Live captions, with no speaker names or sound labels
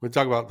we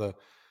talk about the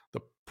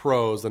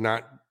pros, the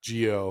not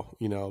geo,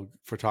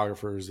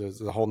 photographers,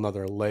 is a whole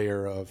nother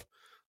layer of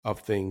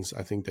things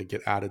I think that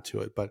get added to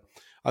it. But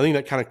I think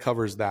that kind of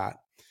covers that.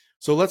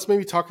 So let's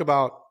maybe talk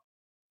about,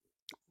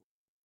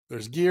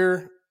 there's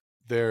gear,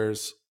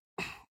 there's,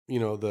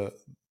 the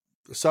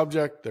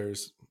subject,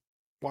 there's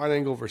wide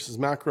angle versus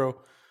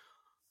macro,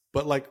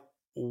 but like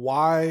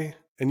why,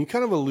 and you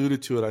kind of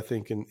alluded to it, I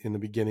think in the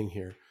beginning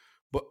here,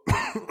 but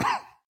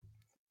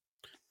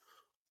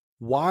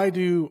why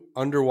do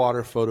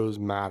underwater photos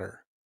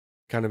matter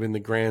kind of in the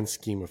grand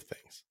scheme of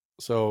things?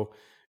 So,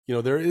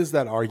 there is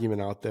that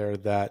argument out there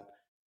that,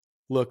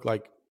 look,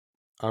 like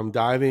I'm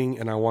diving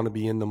and I want to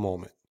be in the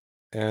moment.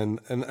 And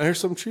there's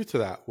some truth to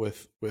that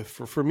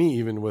for me,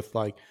 even with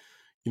like,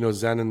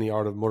 Zen and the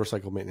art of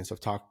motorcycle maintenance. I've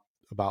talked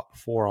about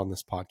before on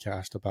this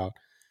podcast about,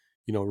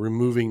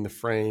 removing the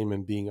frame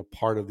and being a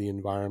part of the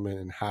environment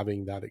and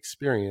having that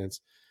experience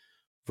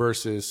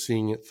versus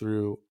seeing it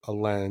through a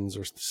lens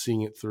or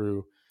seeing it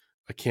through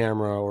a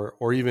camera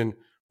or even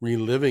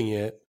reliving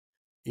it,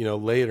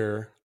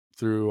 later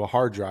through a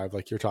hard drive,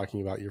 like you're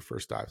talking about your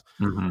first dives.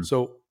 Mm-hmm.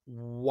 So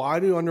why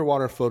do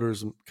underwater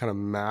photos kind of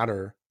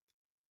matter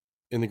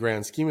in the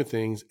grand scheme of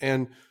things?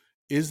 And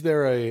is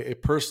there a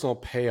personal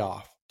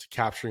payoff to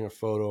capturing a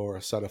photo or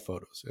a set of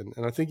photos?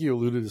 And I think you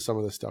alluded to some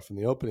of this stuff in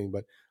the opening,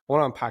 but I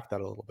want to unpack that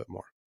a little bit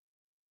more.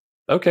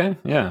 Okay.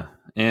 Yeah.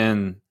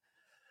 And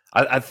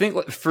I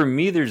think for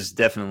me, there's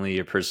definitely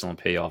a personal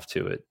payoff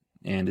to it.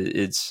 And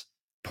it's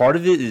part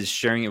of it is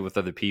sharing it with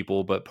other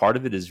people, but part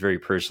of it is very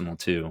personal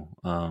too.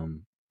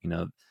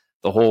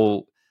 The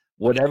whole,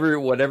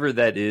 whatever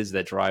that is,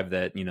 that drive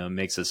that,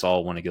 makes us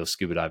all want to go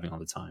scuba diving all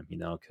the time,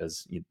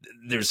 because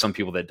there's some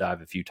people that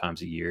dive a few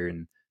times a year,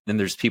 and then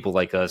there's people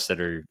like us that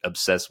are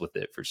obsessed with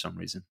it for some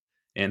reason.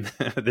 And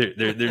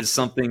there's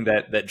something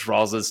that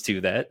draws us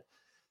to that.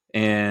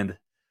 And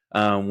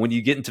when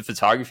you get into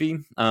photography,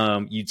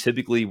 you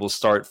typically will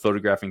start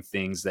photographing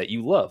things that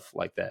you love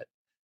like that.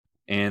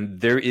 And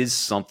there is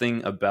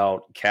something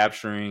about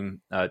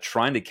capturing,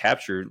 trying to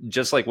capture,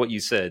 just like what you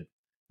said,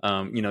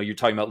 you're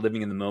talking about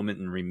living in the moment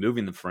and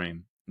removing the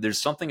frame. There's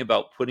something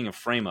about putting a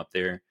frame up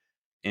there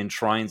and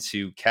trying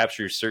to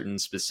capture certain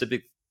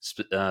specific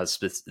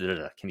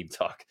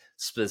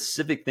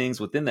things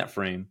within that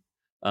frame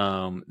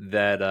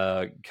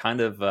that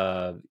kind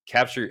of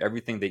capture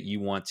everything that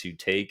you want to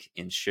take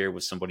and share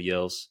with somebody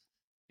else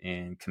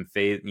and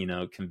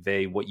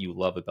convey what you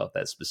love about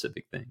that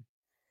specific thing.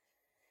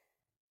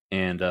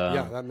 And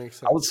Yeah, that makes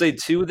sense. I would say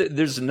too that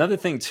there's another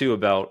thing too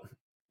about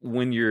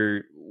when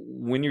you're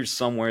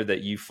somewhere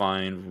that you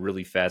find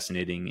really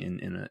fascinating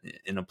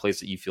in a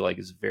place that you feel like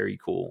is very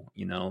cool,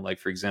 like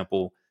for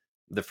example,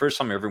 the first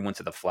time I ever went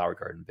to the Flower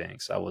Garden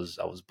banks, I was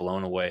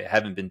blown away. I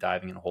haven't been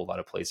diving in a whole lot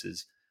of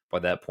places by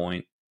that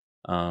point.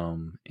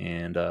 And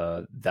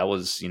that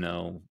was,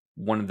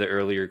 one of the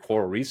earlier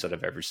coral reefs that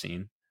I've ever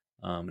seen.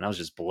 And I was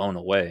just blown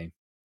away.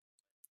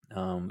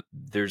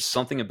 There's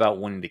something about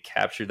wanting to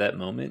capture that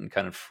moment and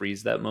kind of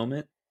freeze that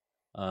moment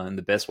in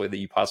the best way that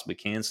you possibly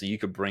can, so you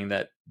could bring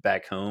that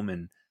back home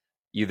and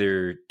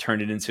either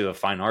turn it into a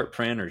fine art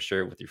print or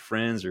share it with your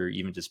friends or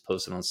even just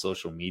post it on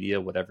social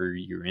media, whatever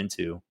you're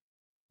into.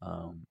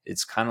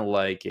 It's kind of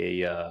like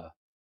a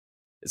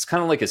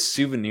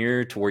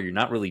souvenir to where you're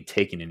not really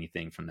taking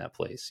anything from that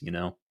place,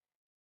 Yeah.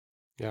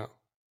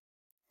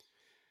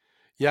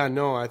 Yeah,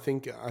 no, I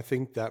think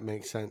that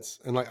makes sense.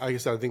 And like I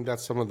said, I think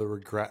that's some of the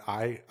regret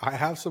I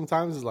have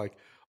sometimes is like,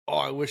 oh,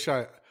 I wish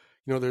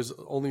there's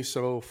only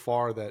so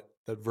far that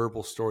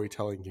verbal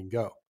storytelling can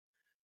go,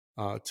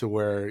 to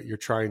where you're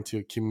trying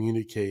to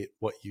communicate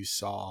what you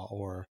saw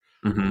or,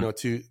 Mm-hmm.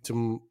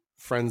 to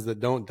friends that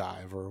don't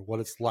dive or what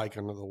it's like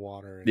under the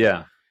water.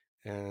 Yeah.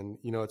 And,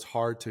 it's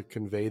hard to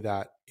convey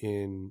that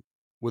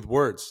with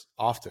words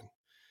often.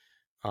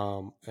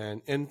 And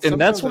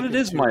that's what it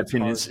is, in my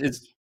opinion.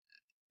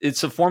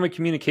 It's a form of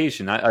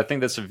communication. I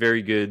think that's a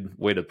very good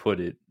way to put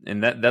it.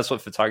 And that's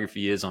what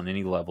photography is on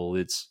any level.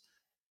 It's,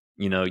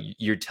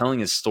 you're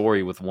telling a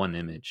story with one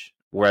image,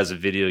 whereas a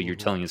video, you're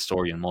telling a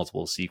story in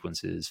multiple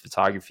sequences.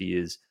 Photography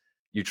is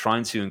you're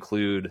trying to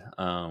include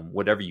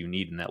whatever you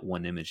need in that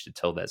one image to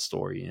tell that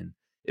story. And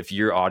if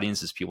your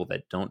audience is people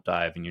that don't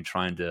dive and you're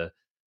trying to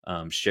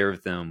share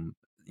with them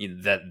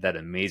that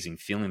amazing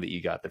feeling that you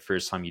got the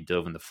first time you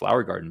dove in the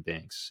Flower Garden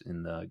banks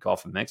in the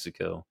Gulf of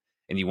Mexico,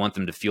 and you want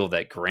them to feel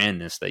that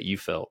grandness that you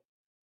felt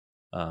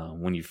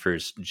when you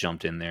first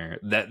jumped in there,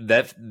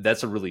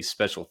 that's a really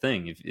special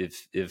thing.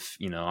 If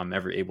I'm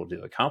ever able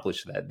to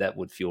accomplish that, that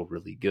would feel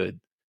really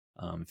good.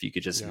 If you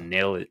could just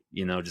nail it,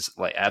 just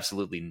like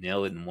absolutely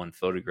nail it in one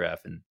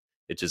photograph, and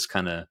it just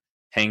kind of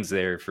hangs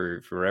there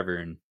for forever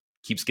and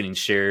keeps getting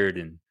shared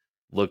and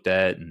looked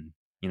at, and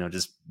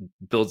just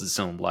builds its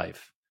own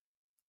life.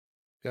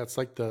 Yeah, it's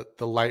like the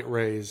light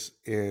rays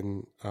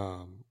in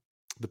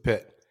the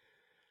pit.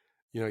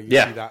 You see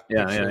that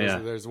picture. Yeah.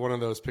 There's one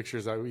of those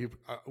pictures that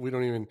we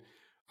don't even.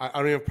 I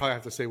don't even probably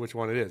have to say which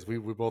one it is. We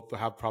both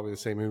have probably the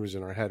same image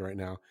in our head right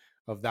now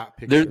of that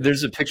picture.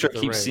 There's a picture I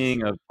keep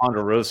seeing of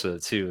Ponderosa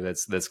too.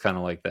 That's kind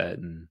of like that,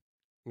 and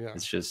Yeah.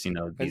 It's just,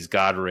 And these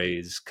God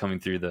rays coming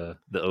through the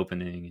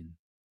opening.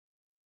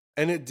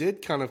 it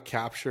did kind of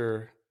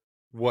capture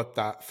what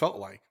that felt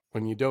like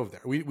when you dove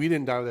there. We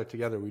didn't dive there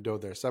together. We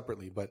dove there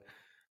separately, but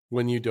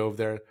when you dove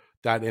there,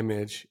 that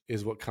image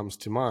is what comes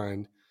to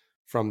mind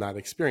from that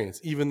experience,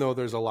 even though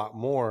there's a lot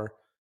more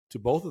to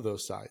both of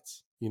those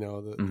sites. Hmm.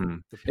 The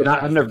And pictures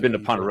I've for never the been to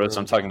cathedral Ponderosa. I'm rooms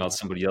and talking all about that.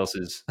 somebody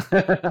else's.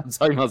 I'm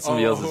talking about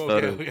somebody else's Oh, okay,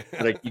 photos okay.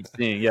 that I keep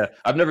seeing. Yeah,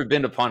 I've never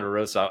been to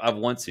Ponderosa. I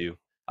want to.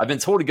 I've been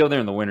told to go there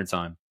in the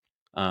wintertime.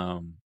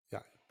 Um, Yeah,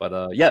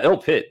 but yeah, El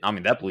Pit. I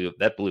mean, that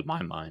blew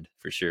my mind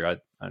for sure. I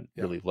yeah,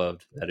 really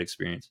loved that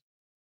experience.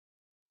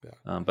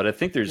 yeah, But I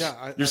think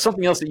yeah. there's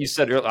something else that you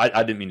said earlier.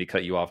 I didn't mean to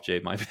cut you off, Jay.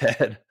 My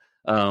bad.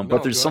 But No, there's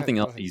go ahead, something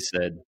go else that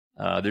ahead.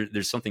 you said.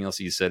 There's something else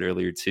that you said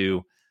earlier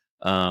too,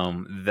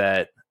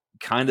 that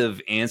kind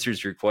of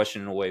answers your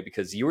question in a way,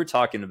 because you were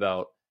talking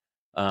about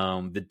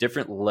the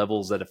different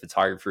levels that a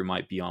photographer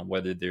might be on,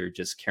 whether they're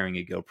just carrying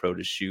a GoPro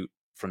to shoot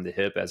from the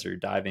hip as they're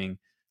diving,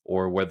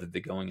 or whether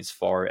they're going as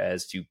far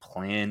as to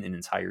plan an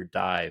entire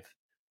dive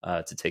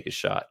to take a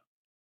shot.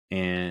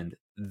 And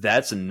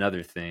that's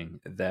another thing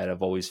that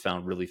I've always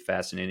found really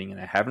fascinating,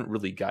 and I haven't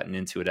really gotten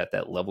into it at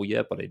that level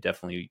yet, but I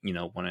definitely,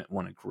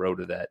 want to grow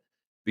to that,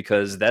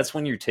 because that's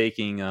when you're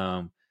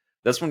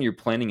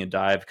planning a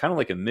dive, kind of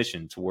like a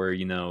mission, to where,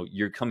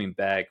 you're coming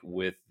back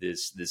with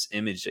this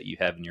image that you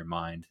have in your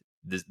mind,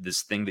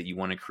 this thing that you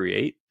want to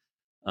create.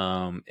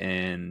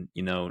 And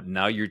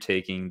now you're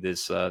taking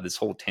this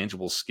whole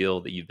tangible skill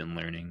that you've been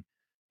learning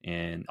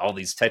and all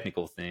these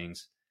technical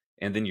things,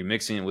 and then you're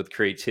mixing it with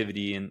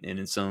creativity in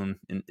its own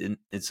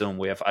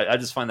way. I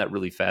just find that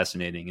really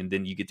fascinating, and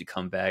then you get to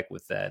come back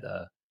with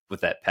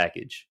that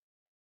package,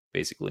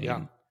 basically.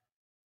 Yeah.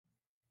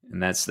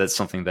 And that's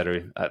something that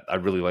I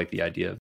really like the idea of.